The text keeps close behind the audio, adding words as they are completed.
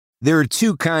There are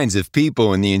two kinds of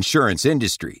people in the insurance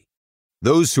industry.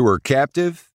 Those who are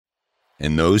captive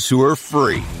and those who are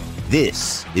free.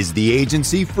 This is the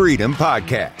Agency Freedom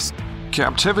Podcast.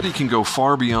 Captivity can go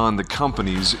far beyond the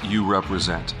companies you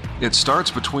represent. It starts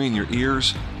between your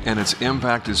ears, and its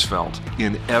impact is felt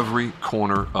in every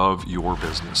corner of your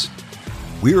business.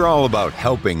 We're all about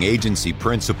helping agency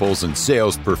principals and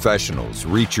sales professionals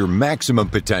reach your maximum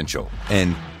potential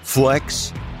and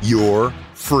flex your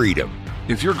freedom.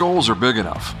 If your goals are big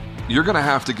enough, you're going to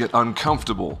have to get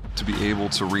uncomfortable to be able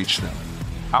to reach them.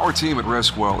 Our team at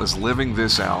Riskwell is living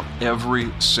this out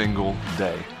every single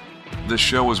day. This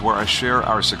show is where I share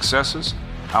our successes,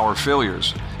 our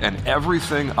failures, and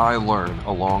everything I learn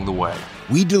along the way.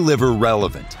 We deliver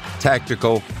relevant,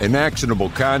 tactical, and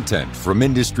actionable content from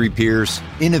industry peers,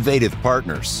 innovative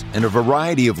partners, and a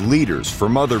variety of leaders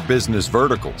from other business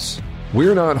verticals.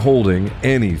 We're not holding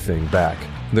anything back.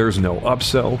 There's no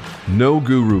upsell, no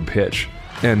guru pitch,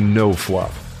 and no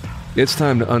fluff. It's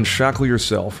time to unshackle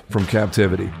yourself from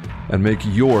captivity and make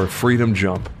your freedom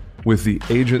jump with the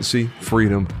Agency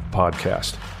Freedom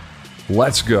Podcast.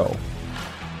 Let's go.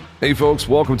 Hey folks,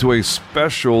 welcome to a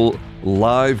special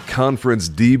live conference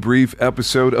debrief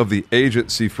episode of the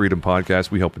Agency Freedom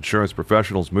Podcast. We help insurance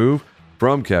professionals move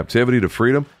from captivity to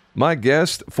freedom. My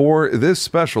guest for this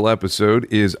special episode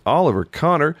is Oliver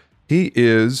Connor. He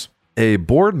is a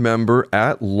board member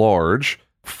at large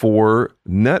for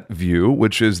NetVU,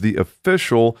 which is the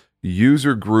official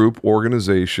user group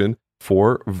organization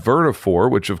for Vertafore,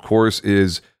 which of course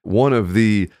is one of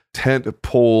the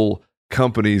tentpole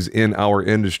companies in our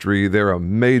industry. They're a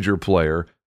major player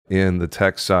in the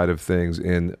tech side of things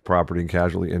in property and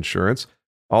casualty insurance.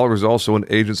 Oliver is also an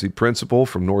agency principal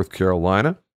from North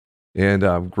Carolina, and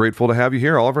I'm grateful to have you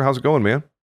here. Oliver, how's it going, man?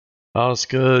 Oh, it's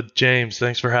good, James.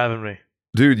 Thanks for having me.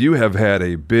 Dude, you have had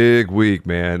a big week,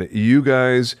 man. You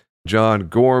guys, John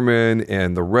Gorman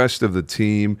and the rest of the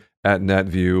team at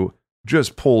NetVU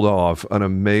just pulled off an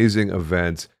amazing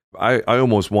event. I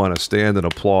almost want to stand and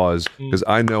applause because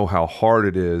I know how hard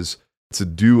it is to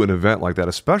do an event like that,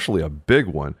 especially a big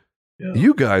one. Yeah.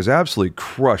 You guys absolutely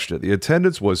crushed it. The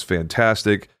attendance was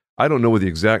fantastic. I don't know what the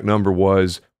exact number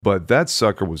was, but that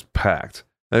sucker was packed.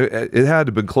 It had to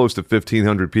have been close to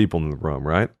 1,500 people in the room,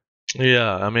 right?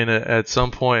 Yeah, I mean, at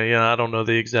some point, I don't know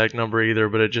the exact number either,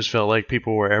 but it just felt like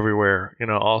people were everywhere.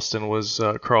 Austin was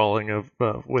crawling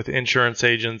with insurance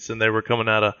agents, and they were coming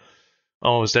out of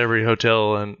almost every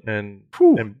hotel, and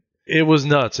it was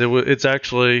nuts. It's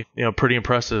actually pretty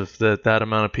impressive that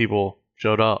amount of people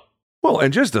showed up. Well,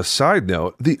 and just a side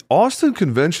note, the Austin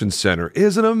Convention Center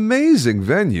is an amazing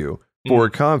venue for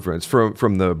a conference,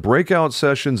 from the breakout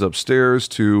sessions upstairs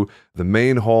to the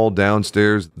main hall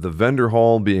downstairs, the vendor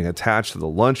hall being attached to the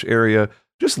lunch area.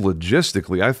 Just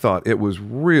logistically, I thought it was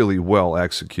really well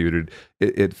executed.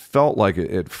 It felt like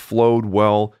it flowed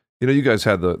well. You guys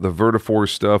had the Vertafore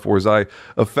stuff, or as I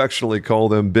affectionately call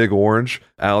them, Big Orange,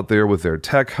 out there with their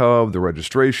tech hub, the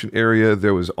registration area.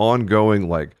 There was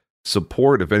ongoing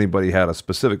support. If anybody had a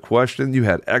specific question, you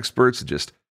had experts to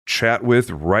just chat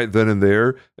with right then and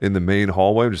there in the main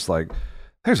hallway. I'm just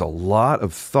there's a lot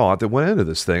of thought that went into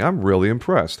this thing. I'm really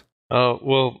impressed.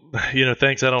 Well,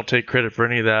 thanks. I don't take credit for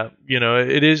any of that.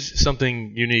 It is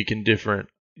something unique and different.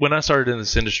 When I started in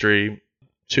this industry,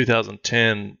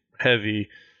 2010 heavy,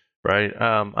 right?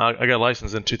 I got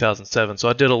licensed in 2007, so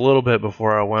I did a little bit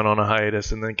before I went on a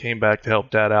hiatus, and then came back to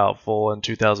help Dad out full in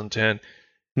 2010.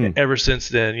 Ever since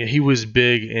then, he was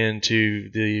big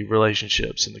into the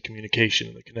relationships and the communication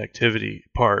and the connectivity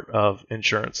part of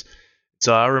insurance.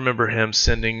 So I remember him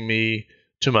sending me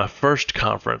to my first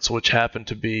conference, which happened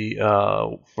to be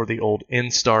for the old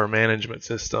N-Star management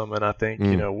system. And I think,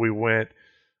 we went,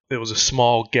 it was a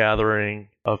small gathering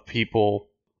of people,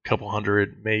 a couple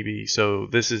hundred maybe. So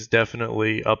this is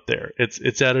definitely up there.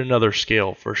 It's at another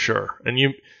scale for sure. And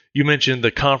you mentioned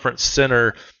the conference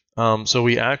center. So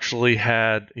we actually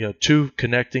had, 2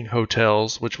 connecting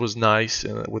hotels, which was nice,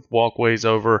 with walkways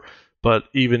over. But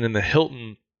even in the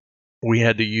Hilton, we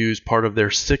had to use part of their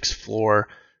 6th floor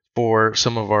for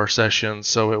some of our sessions.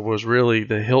 So it was really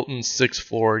the Hilton 6th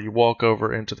floor. You walk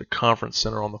over into the conference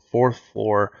center on the 4th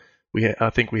floor. I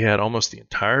think we had almost the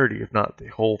entirety, if not the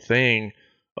whole thing,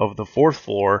 of the 4th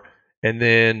floor. And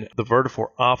then the Vertafore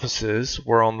offices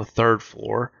were on the 3rd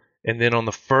floor. And then on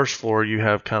the 1st floor, you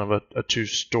have kind of a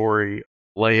 2-story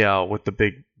layout with the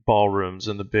big ballrooms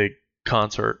and the big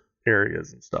concert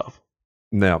areas and stuff.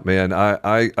 Now, man,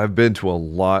 I've been to a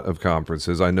lot of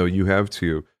conferences. I know you have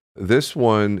too. This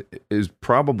one is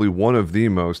probably one of the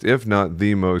most, if not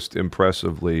the most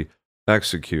impressively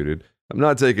executed. I'm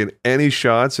not taking any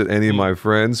shots at any of my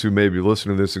friends who may be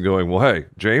listening to this and going, well, hey,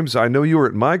 James, I know you were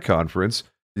at my conference.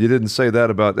 You didn't say that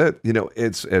about that.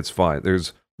 It's fine.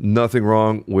 There's nothing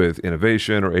wrong with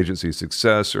innovation or agency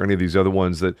success or any of these other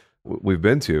ones that we've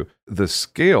been to. The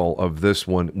scale of this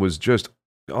one was just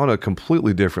on a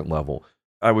completely different level.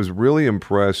 I was really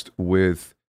impressed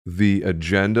with the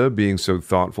agenda being so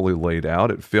thoughtfully laid out.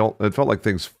 It felt like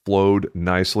things flowed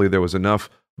nicely. There was enough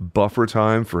buffer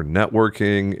time for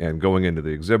networking and going into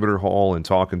the exhibitor hall and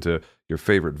talking to your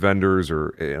favorite vendors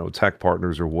or tech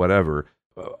partners or whatever.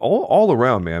 All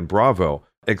around, man, bravo.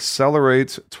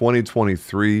 Accelerate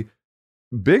 2023,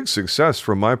 big success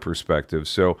from my perspective.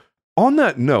 So on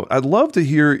that note, I'd love to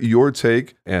hear your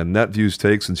take and NetVU's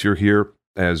take, since you're here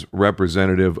as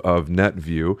representative of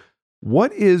NetVU.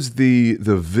 What is the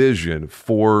vision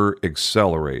for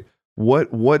Accelerate?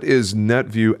 What is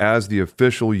NetVU as the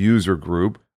official user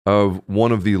group of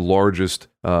one of the largest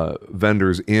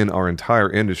vendors in our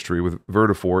entire industry with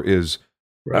Vertafore is,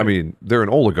 right. I mean, they're an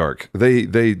oligarch.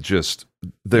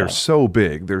 They're so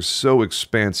big. They're so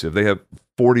expansive. They have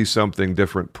 40-something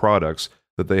different products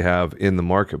that they have in the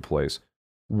marketplace.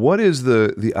 What is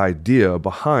the idea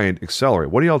behind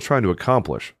Accelerate? What are y'all trying to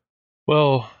accomplish?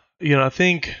 Well, I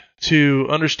think to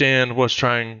understand what's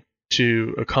trying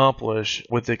to accomplish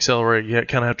with Accelerate, you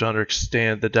kind of have to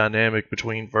understand the dynamic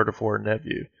between Vertafore and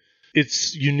NetVU.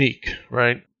 It's unique,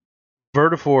 right?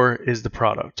 Vertafore is the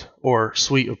product or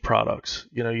suite of products.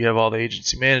 You have all the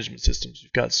agency management systems.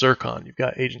 You've got Circon. You've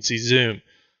got Agency Zoom.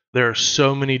 There are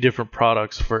so many different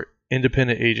products for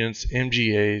independent agents,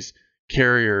 MGAs,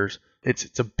 carriers.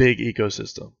 It's a big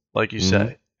ecosystem, like you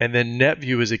say. And then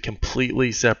NetVU is a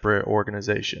completely separate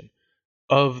organization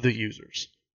of the users,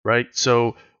 right?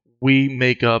 So we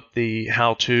make up the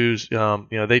how-tos.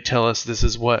 They tell us this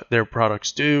is what their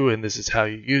products do and this is how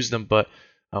you use them. But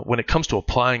when it comes to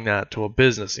applying that to a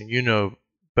business, and you know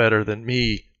better than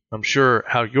me, I'm sure,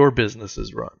 how your business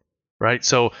is run, right?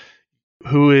 So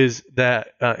who is that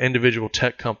individual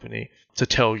tech company to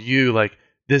tell you, like,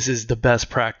 this is the best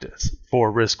practice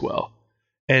for Riskwell?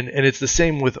 And it's the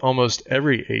same with almost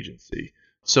every agency.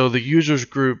 So the users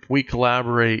group, we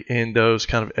collaborate in those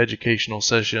kind of educational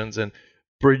sessions and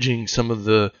bridging some of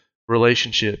the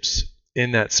relationships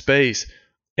in that space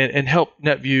and help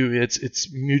NetVU.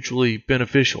 It's mutually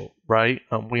beneficial, right?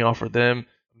 We offer them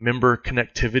member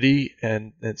connectivity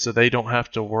and so they don't have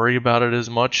to worry about it as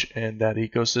much in that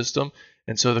ecosystem.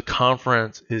 And so the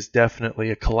conference is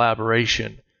definitely a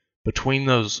collaboration between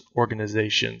those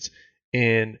organizations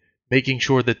in making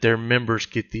sure that their members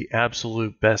get the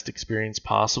absolute best experience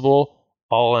possible,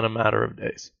 all in a matter of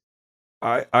days.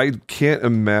 I can't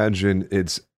imagine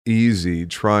it's easy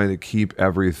trying to keep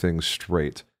everything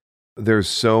straight. There's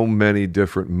so many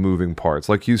different moving parts.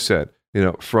 Like you said,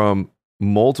 from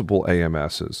multiple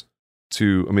AMSs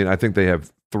to, I think they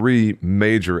have 3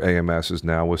 major AMSs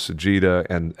now with Sajida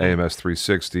and AMS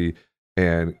 360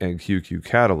 and QQ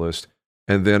Catalyst.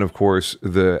 And then, of course,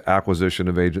 the acquisition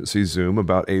of Agency Zoom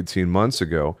about 18 months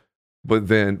ago. But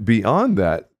then beyond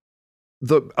that,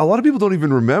 a lot of people don't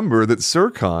even remember that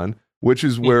Circon, which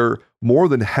is where more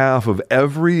than half of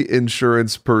every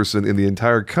insurance person in the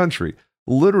entire country,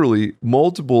 literally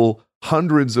multiple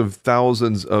hundreds of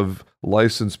thousands of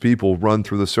licensed people run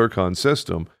through the Circon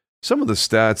system. Some of the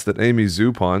stats that Amy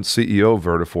Zupon, CEO of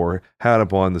Vertafore, had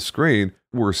up on the screen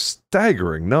were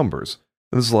staggering numbers.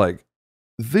 And it's like,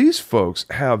 these folks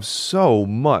have so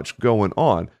much going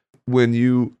on. When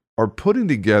you are putting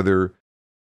together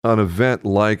an event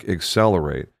like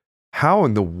Accelerate, how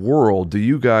in the world do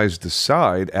you guys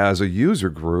decide as a user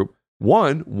group,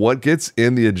 one, what gets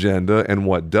in the agenda and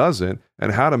what doesn't,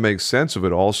 and how to make sense of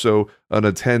it all so an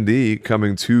attendee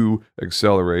coming to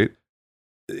Accelerate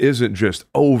isn't just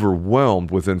overwhelmed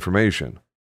with information?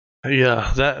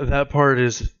 Yeah, that part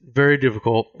is very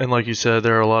difficult. And like you said,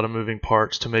 there are a lot of moving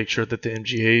parts to make sure that the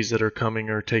MGAs that are coming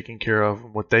are taken care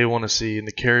of, what they want to see, and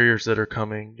the carriers that are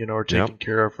coming, are taken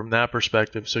care of from that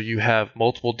perspective. So you have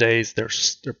multiple days.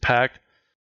 They're packed.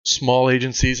 Small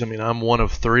agencies. I'm one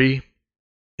of 3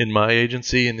 in my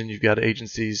agency, and then you've got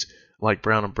agencies like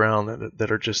Brown & Brown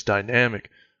that are just dynamic.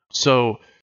 So,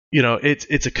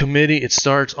 it's a committee. It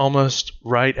starts almost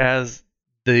right as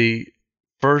the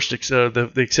first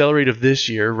the Accelerate of this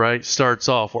year, right, starts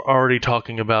off. We're already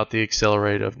talking about the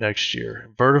Accelerate of next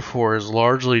year. Vertafore is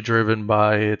largely driven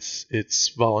by its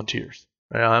volunteers.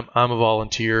 I'm a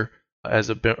volunteer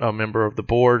as a member of the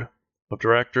board of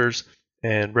directors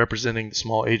and representing the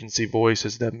small agency voice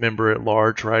as that member at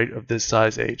large, right, of this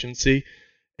size agency.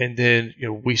 And then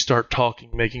we start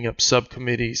talking, making up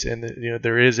subcommittees, and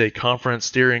there is a conference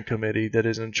steering committee that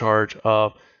is in charge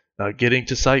of getting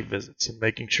to site visits and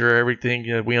making sure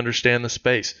everything, we understand the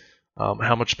space.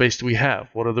 How much space do we have?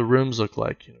 What do the rooms look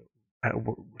like?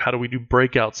 How do we do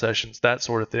breakout sessions? That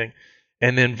sort of thing.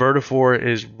 And then Vertafore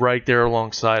is right there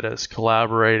alongside us,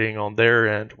 collaborating on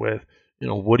their end with,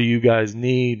 what do you guys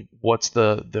need? What's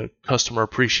the customer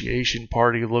appreciation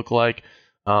party look like?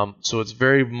 So it's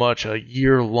very much a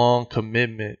year-long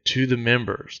commitment to the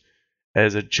members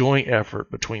as a joint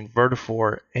effort between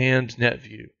Vertafore and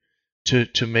NetVU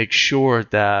to make sure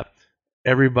that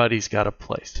everybody's got a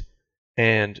place.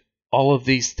 And all of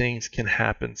these things can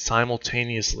happen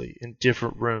simultaneously in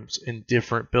different rooms, in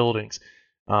different buildings.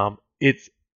 It's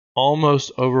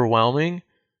almost overwhelming,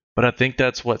 but I think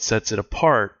that's what sets it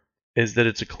apart, is that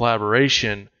it's a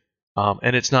collaboration,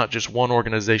 and it's not just one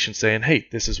organization saying, hey,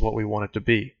 this is what we want it to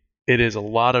be. It is a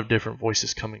lot of different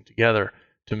voices coming together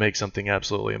to make something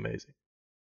absolutely amazing.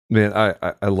 Man,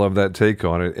 I love that take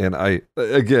on it. And I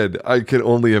can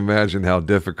only imagine how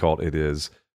difficult it is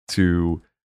to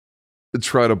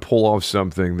try to pull off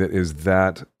something that is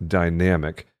that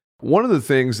dynamic. One of the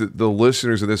things that the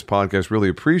listeners of this podcast really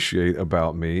appreciate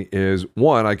about me is,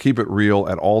 one, I keep it real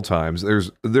at all times.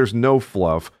 There's no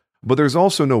fluff, but there's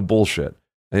also no bullshit.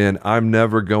 And I'm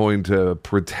never going to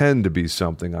pretend to be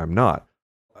something I'm not.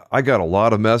 I got a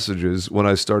lot of messages when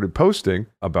I started posting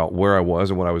about where I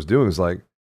was and what I was doing. It's like,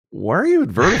 why are you at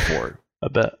Vertafore? I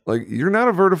bet. Like, you're not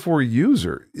a Vertafore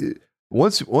user.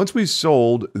 Once we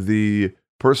sold the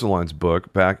personal lines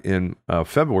book back in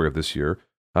February of this year,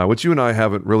 which you and I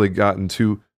haven't really gotten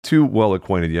too well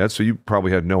acquainted yet, so you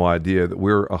probably had no idea that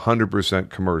we're 100%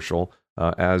 commercial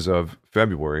as of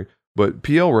February. But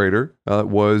PL Rater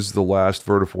was the last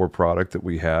Vertafore product that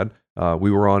we had. We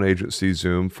were on Agency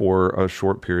Zoom for a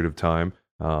short period of time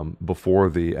before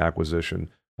the acquisition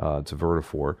to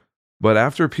Vertafore. But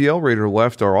after PL Rater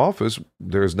left our office,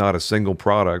 there's not a single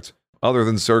product other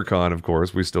than Circon, of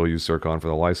course. We still use Circon for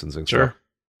the licensing. Sure.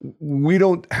 So we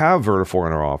don't have Vertafore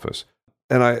in our office.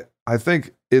 And I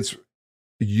think it's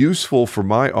useful for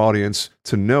my audience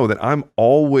to know that I'm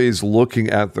always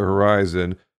looking at the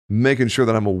horizon, making sure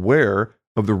that I'm aware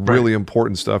of the really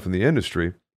important stuff in the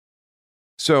industry.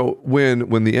 So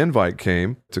when the invite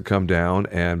came to come down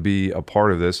and be a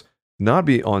part of this, not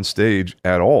be on stage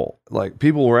at all. Like,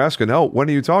 people were asking, oh, when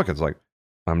are you talking? It's like,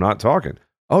 I'm not talking.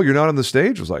 Oh, you're not on the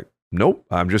stage? I was like, nope,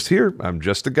 I'm just here. I'm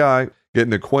just a guy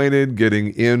getting acquainted,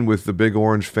 getting in with the Big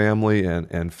Orange family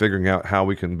and figuring out how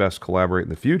we can best collaborate in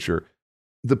the future.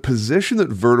 The position that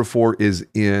Vertafore is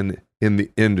in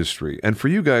the industry, and for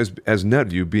you guys as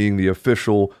NetVU being the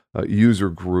official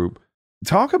user group,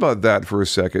 talk about that for a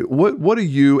second. What do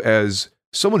you, as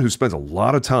someone who spends a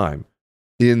lot of time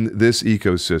in this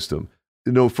ecosystem,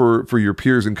 for your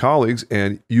peers and colleagues,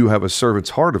 and you have a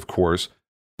servant's heart, of course,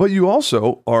 but you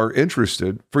also are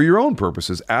interested for your own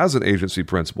purposes as an agency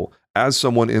principal, as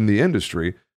someone in the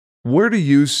industry, where do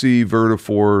you see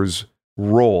Vertafore's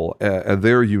role and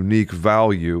their unique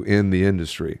value in the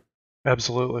industry?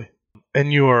 Absolutely.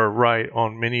 And you are right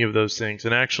on many of those things.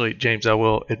 And actually, James, I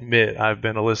will admit, I've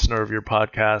been a listener of your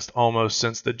podcast almost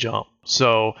since the jump.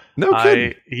 So no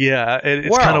kidding.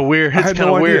 It's kind of weird. It's kind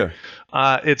of weird.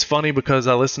 It's funny because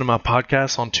I listen to my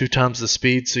podcast on 2 times the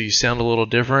speed, so you sound a little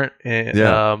different.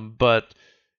 And, but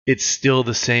it's still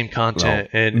the same content.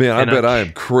 Well, I bet I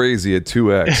am crazy at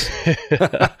 2x.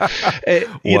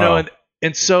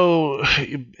 And so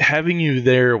having you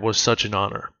there was such an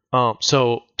honor.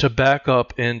 So to back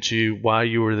up into why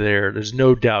you were there, there's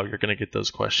no doubt you're going to get those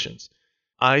questions.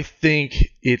 I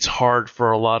think it's hard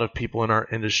for a lot of people in our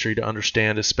industry to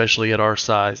understand, especially at our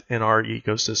size in our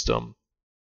ecosystem,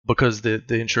 because the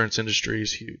insurance industry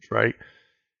is huge, right?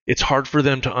 It's hard for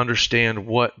them to understand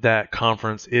what that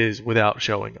conference is without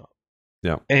showing up.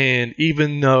 Yeah. And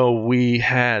even though we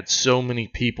had so many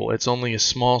people, it's only a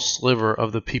small sliver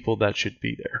of the people that should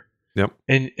be there. Yep.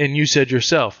 And you said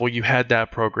yourself, well, you had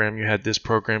that program, you had this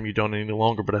program, you don't any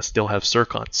longer, but I still have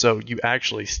Circon. So you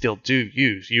actually still do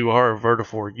use. You are a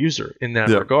Vertafore user in that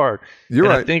regard. You're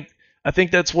right. I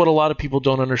think that's what a lot of people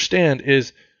don't understand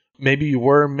is maybe you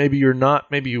were, maybe you're not,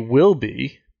 maybe you will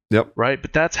be. Yep. Right?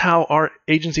 But that's how our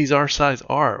agencies our size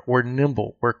are. We're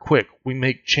nimble. We're quick. We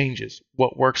make changes.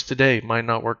 What works today might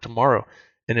not work tomorrow.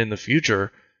 And in the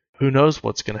future, who knows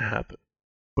what's going to happen?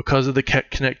 Because of the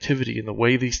connectivity and the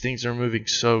way these things are moving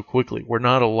so quickly, we're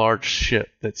not a large ship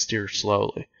that steers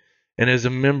slowly. And as a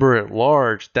member at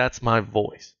large, that's my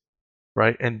voice,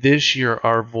 right? And this year,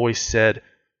 our voice said,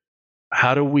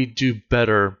 how do we do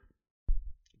better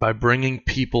by bringing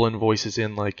people and voices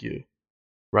in like you,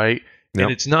 right? Yep.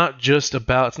 And it's not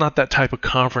that type of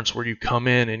conference where you come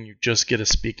in and you just get a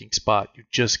speaking spot. You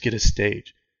just get a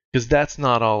stage. because that's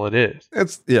not all it is.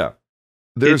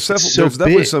 There's so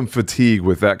definitely big. some fatigue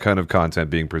with that kind of content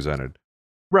being presented.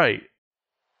 Right.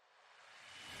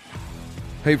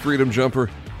 Hey, Freedom Jumper,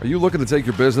 are you looking to take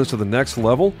your business to the next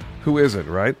level? Who isn't,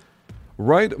 right?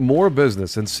 Write more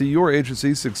business and see your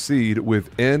agency succeed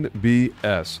with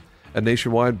NBS. At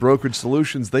Nationwide Brokerage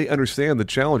Solutions, they understand the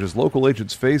challenges local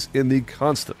agents face in the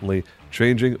constantly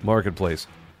changing marketplace.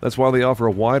 That's why they offer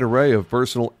a wide array of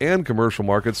personal and commercial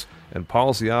markets and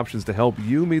policy options to help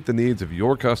you meet the needs of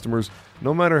your customers,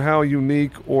 no matter how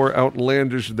unique or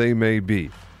outlandish they may be.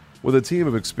 With a team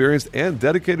of experienced and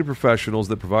dedicated professionals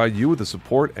that provide you with the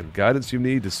support and guidance you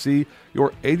need to see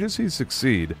your agency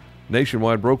succeed,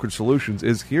 Nationwide Brokerage Solutions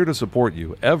is here to support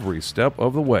you every step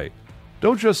of the way.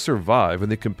 Don't just survive in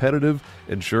the competitive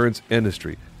insurance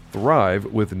industry. Thrive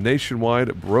with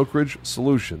Nationwide Brokerage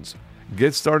Solutions.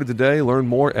 Get started today. Learn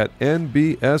more at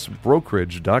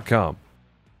nbsbrokerage.com.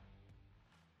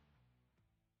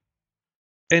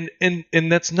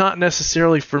 And that's not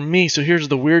necessarily for me. So here's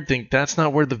the weird thing. That's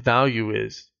not where the value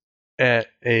is at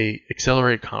a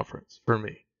Accelerate conference for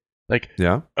me.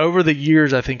 Over the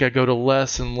years, I think I go to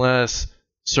less and less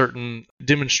certain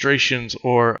demonstrations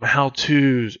or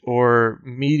how-tos or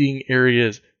meeting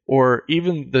areas or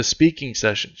even the speaking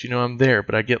sessions. I'm there,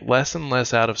 but I get less and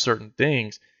less out of certain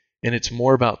things, and it's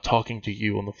more about talking to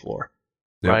you on the floor,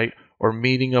 right? Or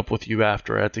meeting up with you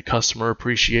after at the customer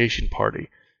appreciation party.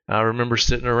 I remember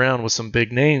sitting around with some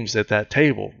big names at that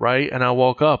table, right? And I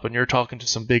walk up and you're talking to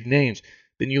some big names.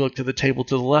 Then you look to the table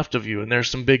to the left of you and there's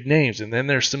some big names, and then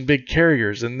there's some big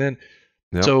carriers. And then,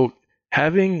 so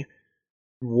having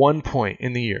one point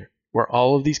in the year where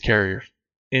all of these carriers,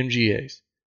 MGAs,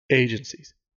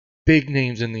 agencies, big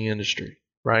names in the industry,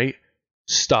 right,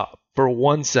 stop for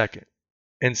 1 second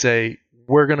and say,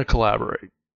 we're going to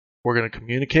collaborate. We're going to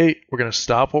communicate. We're going to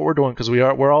stop what we're doing because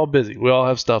we're all busy. We all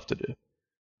have stuff to do,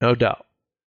 no doubt.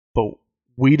 But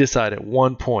we decide at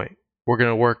one point we're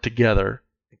going to work together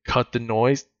and cut the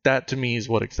noise. That to me is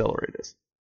what Accelerate is.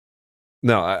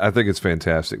 No, I think it's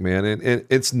fantastic, man. And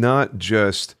it's not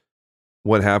just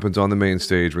what happens on the main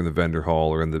stage or in the vendor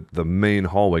hall or in the main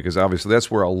hallway, because obviously that's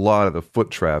where a lot of the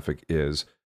foot traffic is.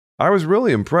 I was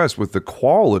really impressed with the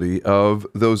quality of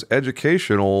those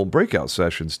educational breakout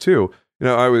sessions too.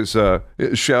 I was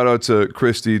shout out to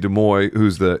Christy DeMoy,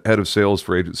 who's the head of sales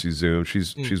for Agency Zoom.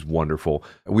 She's wonderful.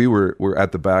 We're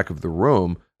at the back of the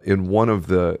room in one of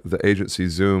the Agency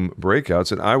Zoom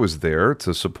breakouts, and I was there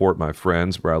to support my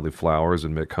friends Bradley Flowers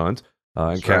and Mick Hunt.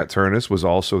 And Kat Turnus was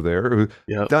also there, who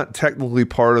not technically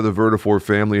part of the Vertafore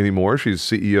family anymore. She's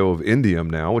CEO of Indium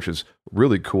now, which is a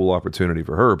really cool opportunity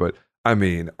for her. But I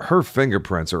mean, her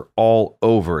fingerprints are all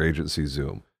over Agency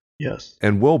Zoom. Yes.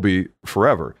 And will be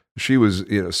forever. She was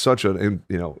such an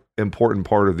important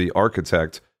part of the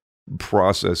architect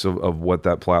process of what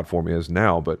that platform is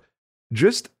now. But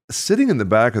just sitting in the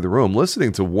back of the room,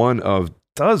 listening to one of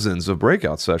dozens of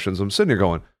breakout sessions, I'm sitting here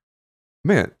going,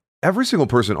 man, every single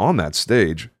person on that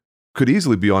stage could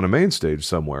easily be on a main stage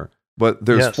somewhere. But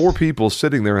there's 4 people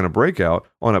sitting there in a breakout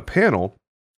on a panel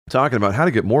talking about how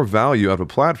to get more value out of a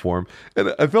platform.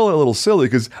 And I felt a little silly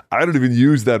because I don't even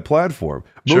use that platform.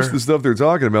 Most of the stuff they're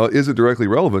talking about isn't directly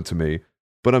relevant to me,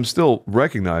 but I'm still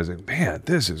recognizing, man,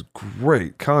 this is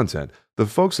great content. The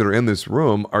folks that are in this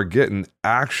room are getting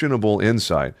actionable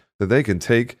insight that they can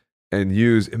take and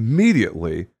use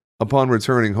immediately upon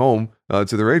returning home to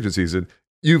their agencies. And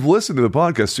you've listened to the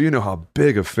podcast, so you know how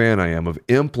big a fan I am of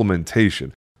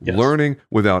implementation. Yes. Learning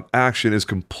without action is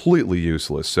completely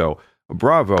useless. So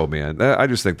bravo, man. I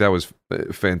just think that was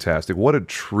fantastic. What a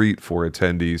treat for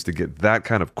attendees to get that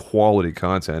kind of quality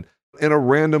content in a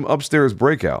random upstairs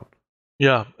breakout.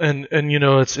 Yeah, and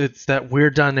it's that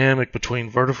weird dynamic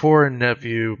between Vertafore and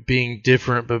NetVU being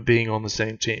different but being on the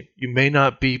same team. You may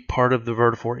not be part of the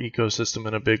Vertafore ecosystem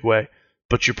in a big way,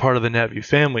 but you're part of the NetVU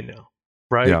family now,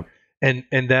 right? Yeah. And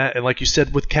that, like you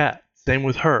said with Kat, same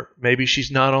with her. Maybe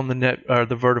she's not on the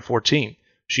the Vertafore team.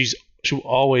 She'll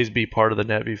always be part of the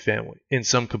NetVU family in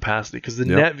some capacity, because the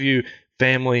NetVU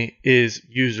family is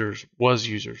users, was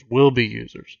users, will be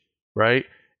users, right?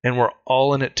 And we're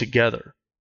all in it together.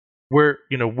 We're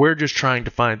just trying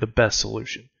to find the best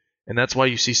solution. And that's why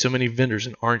you see so many vendors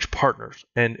and orange partners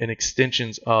and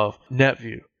extensions of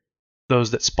NetVU,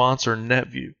 those that sponsor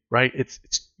NetVU, right? It's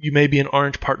you may be an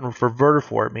orange partner for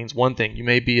Vertafore, it means one thing. You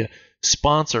may be a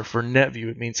sponsor for NetVU,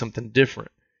 it means something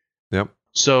different. Yep.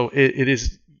 So it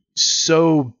is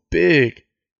so big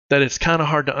that it's kind of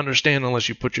hard to understand unless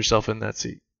you put yourself in that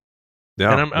seat.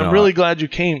 Yeah, and I'm really glad you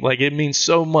came. Like, it means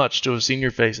so much to have seen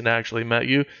your face and actually met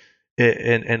you,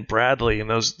 and Bradley and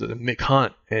those Mick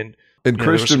Hunt and And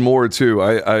Christian Moore, too.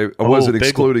 I wasn't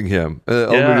excluding him. Let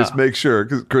me just make sure,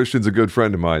 because Christian's a good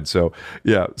friend of mine. So,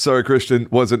 yeah. Sorry, Christian.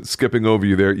 Wasn't skipping over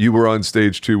you there. You were on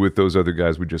stage, too, with those other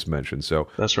guys we just mentioned. So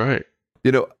that's right.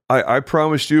 You know, I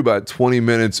promised you about 20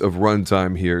 minutes of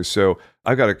runtime here. So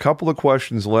I've got a couple of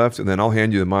questions left, and then I'll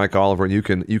hand you the mic, Oliver, and you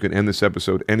can end this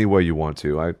episode any way you want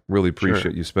to. I really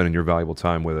appreciate you spending your valuable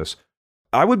time with us.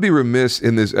 I would be remiss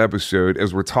in this episode,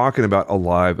 as we're talking about a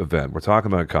live event, we're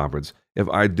talking about a conference, if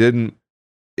I didn't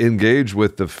engage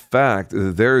with the fact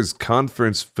that there is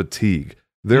conference fatigue.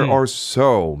 There are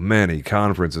so many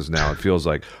conferences now, it feels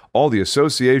like. All the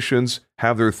associations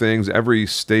have their things. Every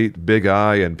state, Big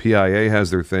I and PIA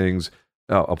has their things.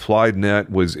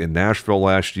 AppliedNet was in Nashville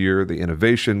last year. The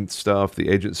innovation stuff, the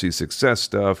agency success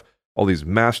stuff, all these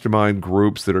mastermind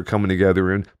groups that are coming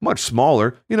together in much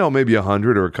smaller, maybe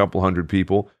 100 or a couple hundred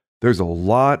people. There's a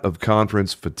lot of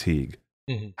conference fatigue.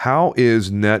 How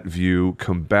is NetVU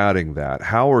combating that?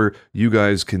 How are you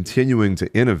guys continuing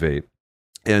to innovate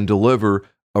and deliver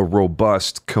a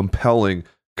robust, compelling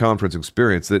conference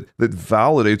experience that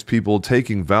validates people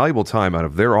taking valuable time out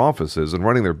of their offices and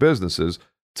running their businesses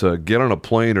to get on a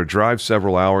plane or drive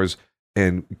several hours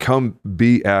and come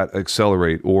be at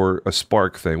Accelerate or a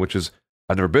Spark thing, which is,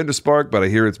 I've never been to Spark, but I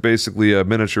hear it's basically a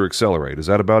miniature Accelerate. Is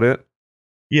that about it?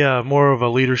 Yeah, more of a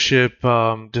leadership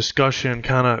discussion,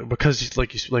 kind of, because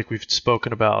like we've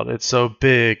spoken about, it's so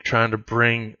big, trying to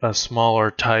bring a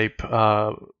smaller type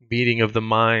meeting of the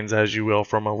minds, as you will,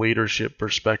 from a leadership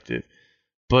perspective.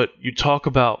 But you talk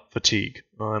about fatigue,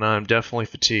 and I'm definitely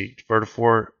fatigued.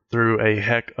 Vertafore threw a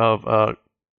heck of a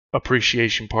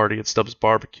appreciation party at Stubbs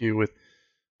Barbecue with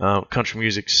country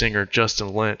music singer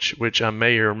Justin Lynch, which I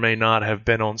may or may not have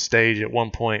been on stage at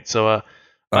one point. So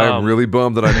I'm really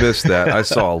bummed that I missed that. I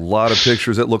saw a lot of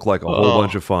pictures. It looked like a whole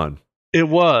bunch of fun. It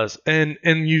was. And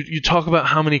you talk about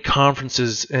how many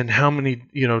conferences and how many,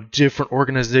 different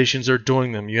organizations are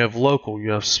doing them. You have local,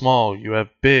 you have small, you have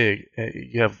big,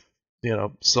 you have,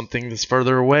 something that's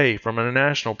further away from a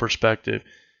national perspective.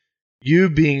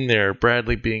 You being there,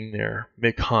 Bradley being there,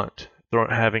 Mick Hunt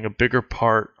having a bigger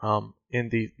part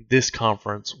in this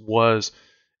conference was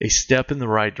a step in the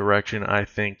right direction, I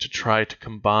think, to try to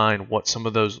combine what some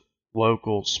of those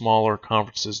local, smaller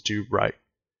conferences do right.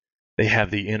 They have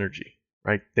the energy,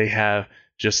 right? They have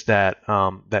just that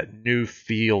new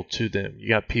feel to them. You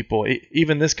got people,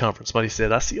 even this conference, somebody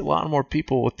said, I see a lot more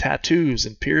people with tattoos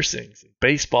and piercings and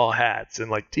baseball hats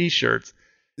and like t-shirts.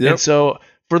 Yep. And so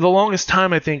for the longest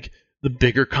time, I think the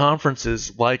bigger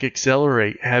conferences like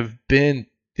Accelerate have been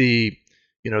the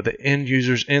end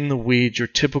users in the weeds, your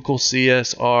typical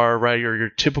CSR, right, or your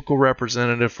typical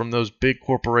representative from those big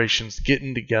corporations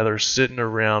getting together, sitting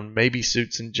around, maybe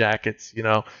suits and jackets.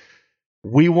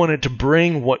 We wanted to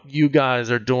bring what you guys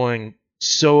are doing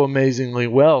so amazingly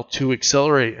well to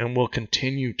Accelerate, and we'll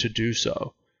continue to do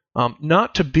so.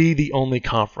 Not to be the only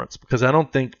conference, because I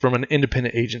don't think from an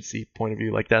independent agency point of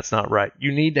view, like that's not right.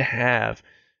 You need to have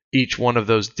each one of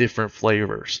those different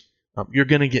flavors. You're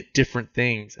going to get different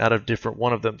things out of different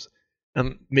one of them.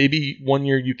 Maybe one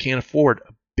year you can't afford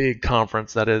a big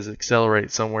conference that is Accelerate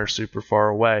somewhere super far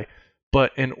away.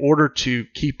 But in order to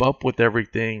keep up with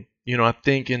everything, I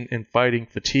think in fighting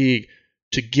fatigue,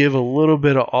 to give a little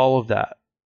bit of all of that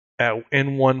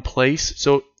in one place.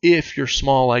 So if you're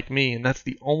small like me, and that's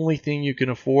the only thing you can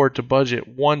afford to budget,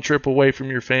 one trip away from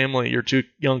your family, your two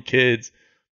young kids,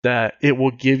 that it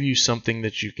will give you something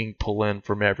that you can pull in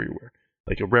from everywhere.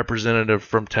 Like a representative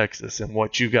from Texas and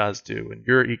what you guys do and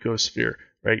your ecosphere,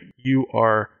 right? You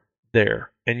are there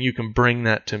and you can bring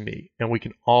that to me, and we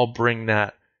can all bring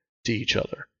that to each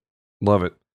other. Love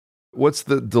it. What's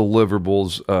the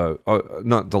deliverables,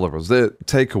 not deliverables, the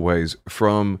takeaways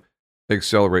from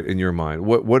Accelerate in your mind?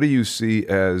 What do you see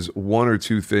as one or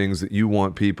two things that you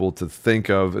want people to think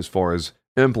of as far as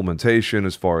implementation,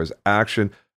 as far as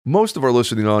action? Most of our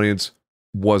listening audience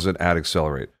wasn't at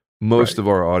Accelerate. Most of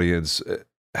our audience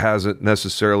hasn't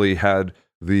necessarily had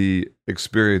the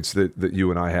experience that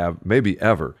you and I have, maybe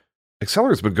ever.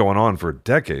 Accelerate's been going on for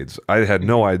decades. I had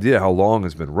no idea how long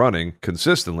it's been running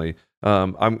consistently.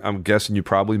 I'm guessing you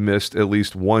probably missed at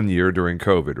least 1 year during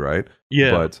COVID, right?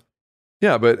 Yeah.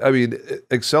 But I mean,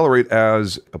 Accelerate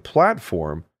as a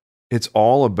platform, it's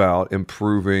all about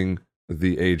improving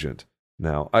the agent.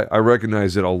 Now, I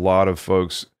recognize that a lot of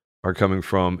folks are coming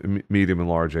from medium and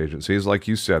large agencies. Like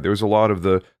you said, there was a lot of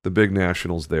the big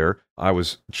nationals there. I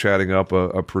was chatting up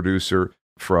a producer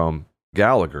from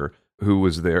Gallagher who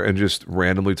was there and just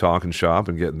randomly talking shop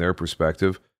and getting their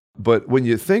perspective. But when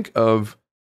you think of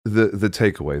the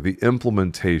takeaway, the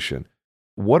implementation,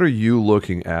 what are you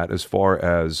looking at as far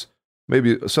as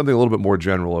maybe something a little bit more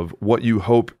general of what you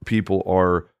hope people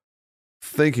are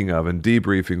thinking of and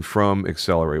debriefing from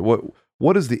Accelerate.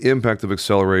 What is the impact of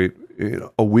Accelerate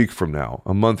a week from now,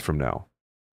 a month from now?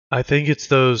 I think it's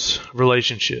those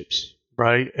relationships,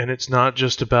 right? And it's not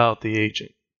just about the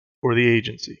agent or the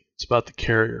agency. It's about the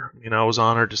carrier. I was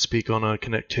honored to speak on a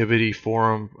connectivity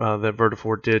forum that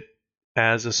Vertafore did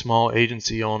as a small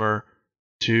agency owner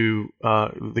to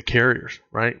the carriers,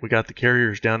 right? We got the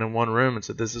carriers down in one room and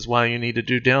said, this is why you need to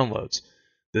do downloads.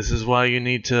 This is why you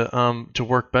need to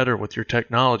work better with your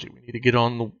technology. We need to get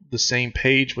on the same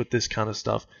page with this kind of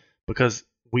stuff because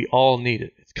we all need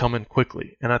it. It's coming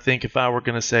quickly. And I think if I were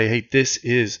going to say, hey, this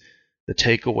is the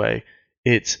takeaway,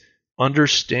 it's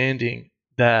understanding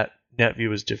that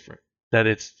NetVU is different, that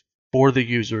it's for the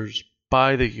users,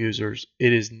 by the users.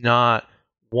 It is not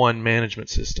one management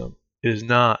system. It is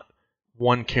not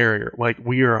one carrier. Like,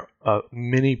 we are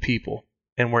many people,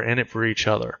 and we're in it for each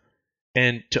other.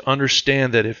 And to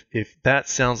understand that if that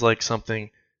sounds like something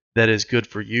that is good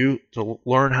for you, to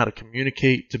learn how to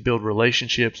communicate, to build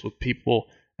relationships with people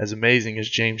as amazing as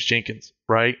James Jenkins,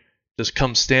 right? Just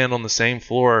come stand on the same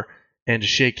floor and to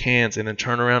shake hands, and then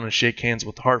turn around and shake hands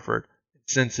with Hartford,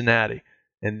 Cincinnati,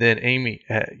 and then Amy,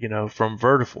 from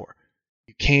Vertafore.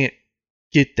 You can't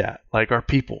get that. Like our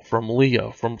people from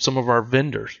Leo, from some of our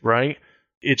vendors, right?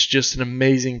 It's just an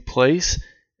amazing place,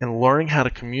 and learning how to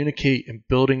communicate and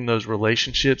building those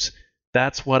relationships,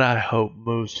 that's what I hope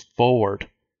moves forward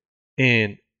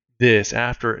in this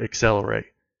after Accelerate.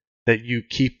 That you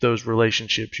keep those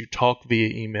relationships, you talk via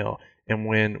email, and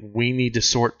when we need to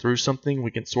sort through something,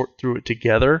 we can sort through it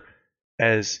together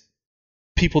as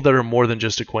people that are more than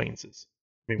just acquaintances.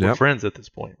 We're friends at this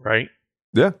point, right?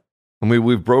 Yeah.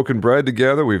 We've broken bread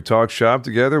together. We've talked shop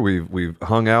together. We've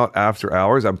hung out after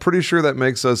hours. I'm pretty sure that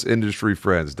makes us industry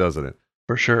friends, doesn't it?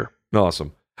 For sure.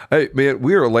 Awesome. Hey, man,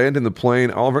 we are landing the plane.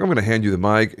 Oliver, I'm going to hand you the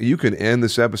mic. You can end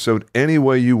this episode any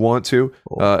way you want to.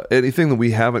 Cool. Anything that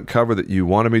we haven't covered that you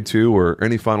wanted me to, or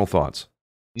any final thoughts?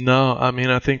 No,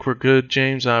 I think we're good,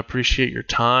 James. I appreciate your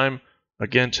time.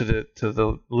 Again, to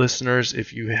the listeners,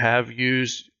 if you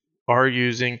are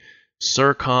using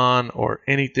Circon or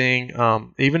anything,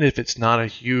 even if it's not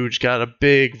got a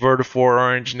big Vertafore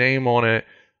orange name on it,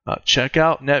 check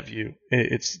out NetVU.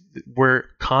 We're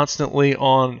constantly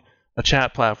on a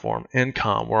chat platform,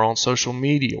 Incom. We're on social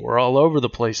media. We're all over the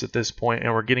place at this point,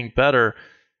 and we're getting better.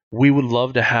 We would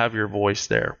love to have your voice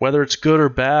there. Whether it's good or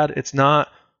bad,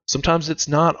 sometimes it's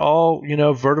not all,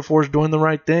 Vertafore's doing the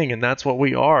right thing, and that's what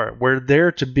we are. We're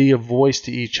there to be a voice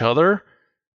to each other,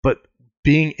 but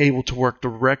being able to work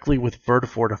directly with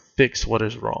Vertafore to fix what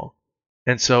is wrong.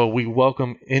 And so we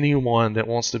welcome anyone that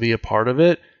wants to be a part of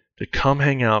it to come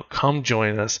hang out, come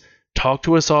join us, talk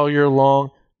to us all year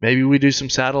long. Maybe we do some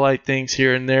satellite things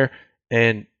here and there,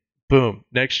 and boom,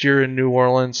 next year in New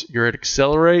Orleans, you're at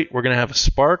Accelerate. We're going to have a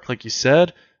Spark, like you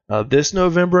said, this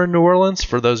November in New Orleans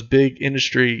for those big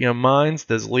industry minds,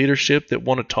 those leadership that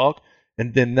want to talk,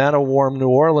 and then that'll warm New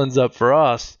Orleans up for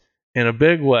us in a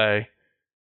big way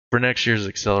for next year's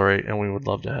Accelerate, and we would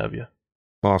love to have you.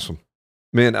 Awesome.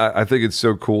 Man, I think it's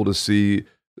so cool to see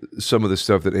some of the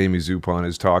stuff that Amy Zupon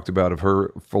has talked about of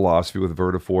her philosophy with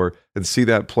Vertafore, and see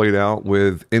that played out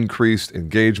with increased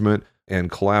engagement and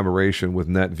collaboration with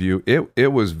NetVU. It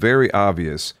was very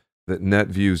obvious that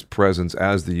NetVU's presence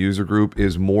as the user group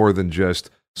is more than just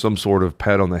some sort of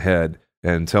pat on the head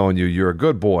and telling you you're a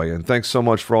good boy and thanks so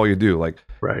much for all you do. Like,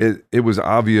 right. It was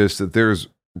obvious that there's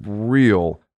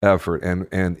real effort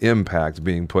and impact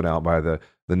being put out by the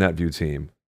NetVU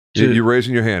team. You're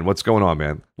raising your hand. What's going on,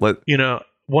 man?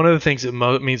 One of the things that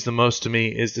means the most to me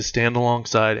is to stand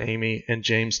alongside Amy and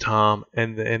James Tom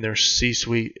and their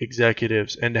C-suite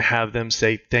executives, and to have them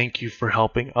say thank you for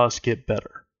helping us get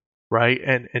better, right?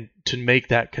 And to make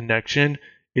that connection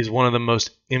is one of the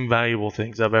most invaluable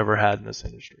things I've ever had in this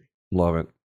industry. Love it.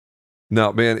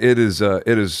 Now, man, it is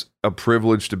a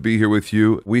privilege to be here with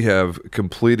you. We have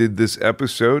completed this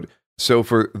episode. So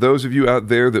for those of you out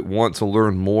there that want to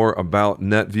learn more about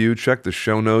NetVU, check the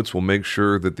show notes. We'll make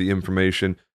sure that the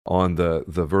information on the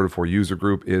Vertafore user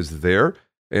group is there.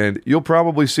 And you'll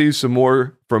probably see some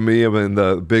more from me in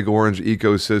the Big Orange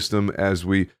ecosystem as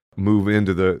we move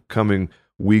into the coming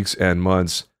weeks and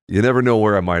months. You never know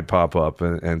where I might pop up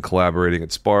and collaborating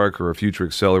at Spark or a future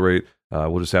Accelerate.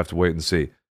 We'll just have to wait and see.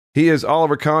 He is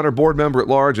Oliver Connor, board member at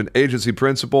large and agency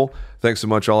principal. Thanks so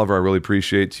much, Oliver. I really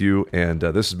appreciate you. And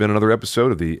this has been another episode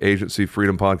of the Agency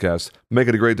Freedom Podcast. Make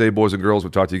it a great day, boys and girls.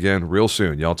 We'll talk to you again real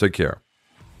soon. Y'all take care.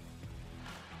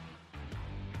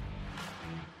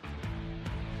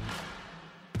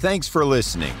 Thanks for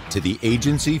listening to the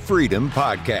Agency Freedom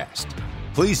Podcast.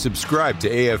 Please subscribe to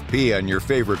AFP on your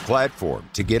favorite platform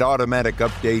to get automatic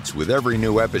updates with every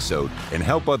new episode and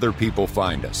help other people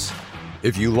find us.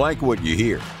 If you like what you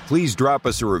hear, please drop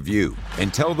us a review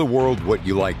and tell the world what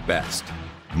you like best.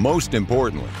 Most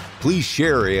importantly, please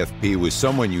share AFP with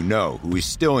someone you know who is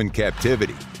still in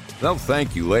captivity. They'll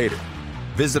thank you later.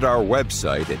 Visit our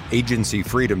website at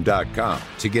agencyfreedom.com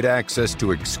to get access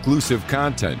to exclusive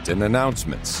content and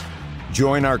announcements.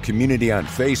 Join our community on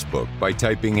Facebook by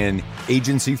typing in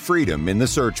Agency Freedom in the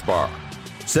search bar.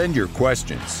 Send your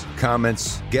questions,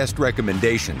 comments, guest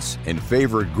recommendations, and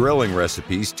favorite grilling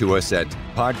recipes to us at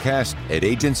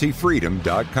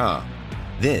podcast@agencyfreedom.com.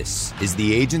 This is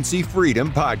the Agency Freedom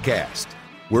Podcast,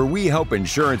 where we help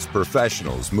insurance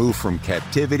professionals move from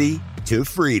captivity to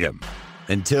freedom.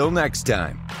 Until next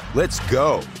time, let's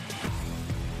go.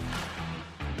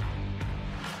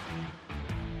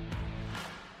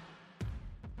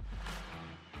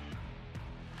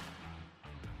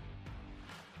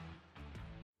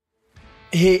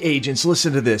 Hey agents,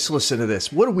 listen to this.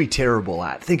 What are we terrible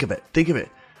at? Think of it.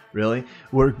 Really?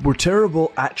 We're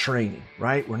terrible at training,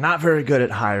 right? We're not very good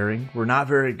at hiring. We're not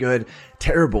very good,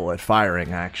 terrible at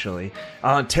firing, actually.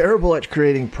 Terrible at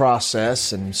creating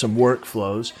process and some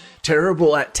workflows.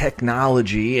 Terrible at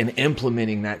technology and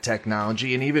implementing that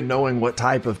technology and even knowing what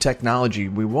type of technology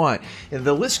we want. And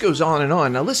the list goes on and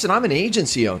on. Now listen, I'm an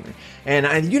agency owner,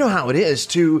 and you know how it is.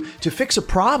 To fix a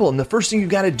problem, the first thing you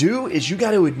got to do is you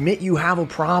got to admit you have a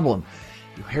problem.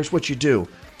 Here's what you do.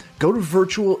 Go to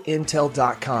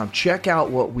virtualintel.com. Check out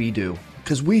what we do,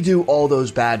 because we do all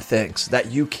those bad things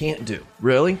that you can't do,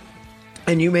 really.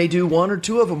 And you may do one or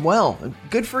two of them well.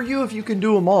 Good for you if you can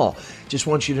do them all. Just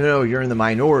want you to know you're in the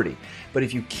minority. But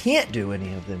if you can't do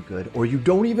any of them good, or you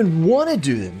don't even want to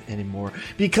do them anymore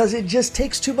because it just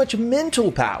takes too much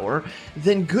mental power,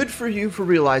 then good for you for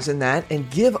realizing that,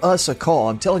 and give us a call.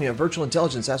 I'm telling you, at Virtual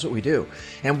Intelligence, that's what we do.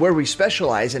 And where we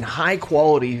specialize in high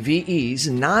quality VEs,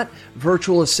 not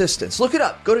virtual assistants. Look it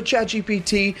up. Go to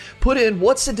ChatGPT, put in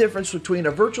what's the difference between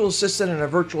a virtual assistant and a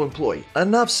virtual employee.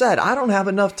 Enough said. I don't have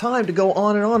enough time to go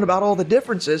on and on about all the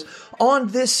differences on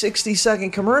this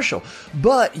 60-second commercial.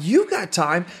 But you've got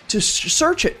time to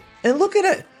search it and look at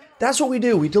it. That's what we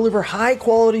do. We deliver high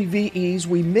quality VEs.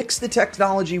 We mix the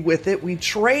technology with it. We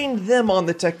train them on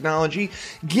the technology,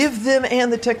 give them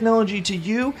and the technology to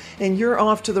you, and you're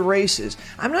off to the races.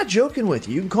 I'm not joking with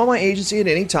you. You can call my agency at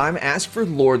any time, ask for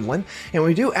Lordland, and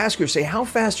we do ask her, say, how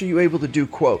fast are you able to do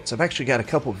quotes? I've actually got a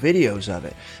couple videos of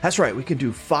it. That's right. We can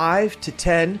do 5 to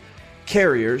 10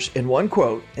 carriers in one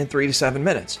quote in 3 to 7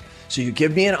 minutes. So you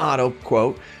give me an auto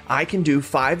quote, I can do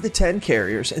 5 to 10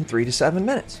 carriers in 3 to 7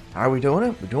 minutes. How are we doing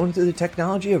it? We're doing it through the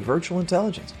technology of virtual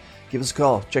intelligence. Give us a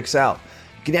call. Check us out.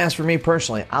 You can ask for me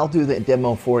personally. I'll do the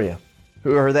demo for you.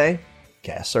 Who are they?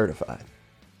 CAS certified.